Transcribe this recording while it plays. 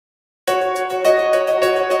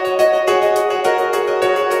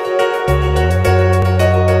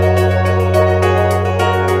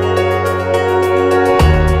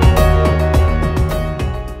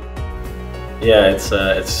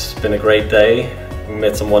it's been a great day. We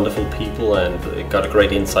met some wonderful people and got a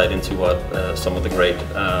great insight into what some of the great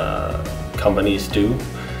companies do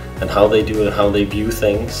and how they do it and how they view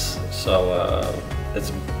things. So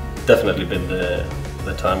it's definitely been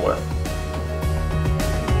the time worth.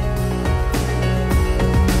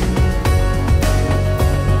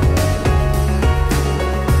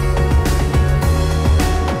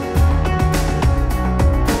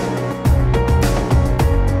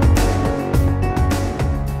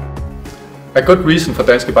 A good reason for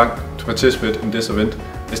Danske Bank to participate in this event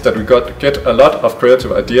is that we get a lot of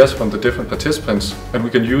creative ideas from the different participants, and we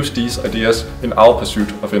can use these ideas in our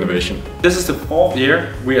pursuit of innovation. This is the 4th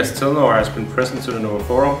year we as Thelle has been present to the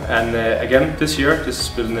NovaForum, and again this year this has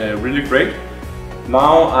been really great.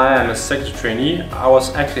 Now I am a executive trainee. I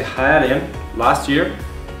was actually hired in last year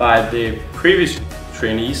by the previous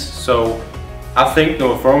trainees, so I think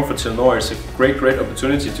NovaForum for Thelle is a great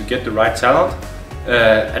opportunity to get the right talent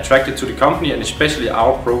attracted to the company and especially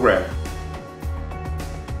our program.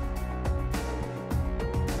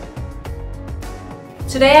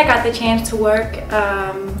 Today I got the chance to work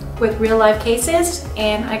with real life cases,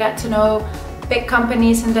 and I got to know big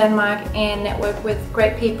companies in Denmark and network with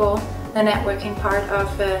great people. The networking part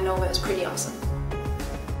of Nova is pretty awesome.